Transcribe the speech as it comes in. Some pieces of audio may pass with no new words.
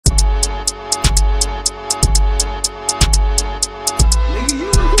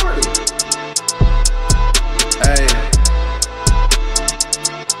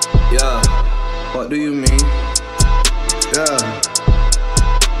do you mean? Yeah.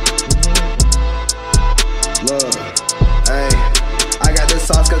 Look, hey, I got the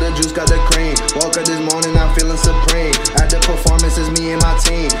sauce, got the juice, got the cream. Woke up this morning, I'm feeling supreme. At the performance, it's me and my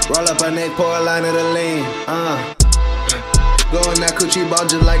team. Roll up a neck, pour a line of the lean. Going that coochie ball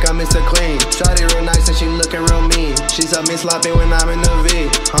just like I'm Mr. Clean. Shawty real nice and she looking real mean. She suck me sloppy when I'm in the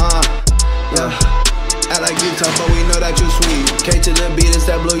V. Yeah. Act like you tough, but we know that you sweet. K to the beat, it's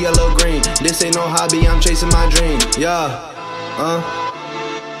that blue, yellow, green. This ain't no hobby, I'm chasing my dream. Yeah.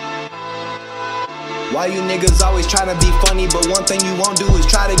 Why you niggas always try to be funny, but one thing you won't do is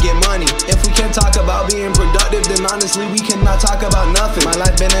try to get money. If we can't talk about being productive, then honestly we cannot talk about nothing. My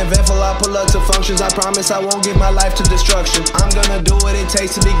life been eventful, I pull up to functions. I promise I won't give my life to destruction. I'm gonna do what it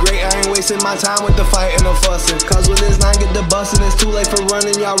takes to be great. I ain't wasting my time with the fight and the fussing. Cause when this line get the bustin', it's too late for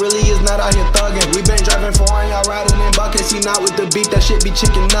running. Y'all really is not out here thugging. We been driving foreign, y'all riding in buckets. You not with the beat, that shit be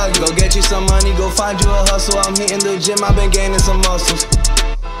chicken nuggets. Go get you some money, go find you a hustle. I'm hitting the gym, I've been gaining some muscles.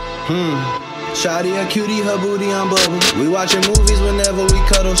 Shawty a cutie, her booty on bubble. We watching movies whenever we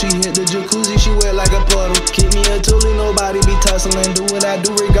cuddle. She hit the jacuzzi, she wet like a puddle. Keep me a toolie, nobody be tussling. Do what I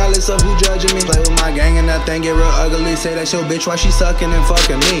do regardless of who judging me. Play with my gang and that thing get real ugly. Say that's your bitch, why she sucking and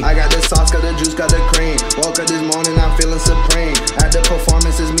fucking me? I got the sauce, got the juice, got the cream. Woke up this morning, I'm feeling supreme. At the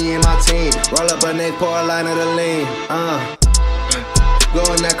performance, it's me and my team. Roll up a neck, pour a line of the lean.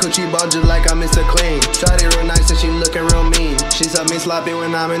 Going that coochie ball just like I'm Mr. Clean. Shawty real nice and she looking real mean. She suck me sloppy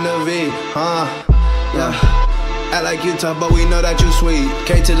when I'm in the V. Yeah. Act like you tough, but we know that you sweet.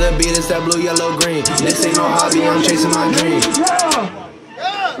 K to the beat, it's that blue, yellow, green. This ain't no hobby, I'm chasing my dream.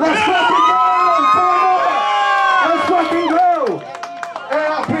 Let's fucking go! Hey,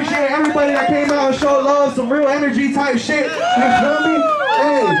 I appreciate everybody that came out and showed love, some real energy type shit. You feel me?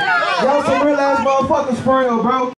 Hey, y'all some real ass motherfuckers for real, bro.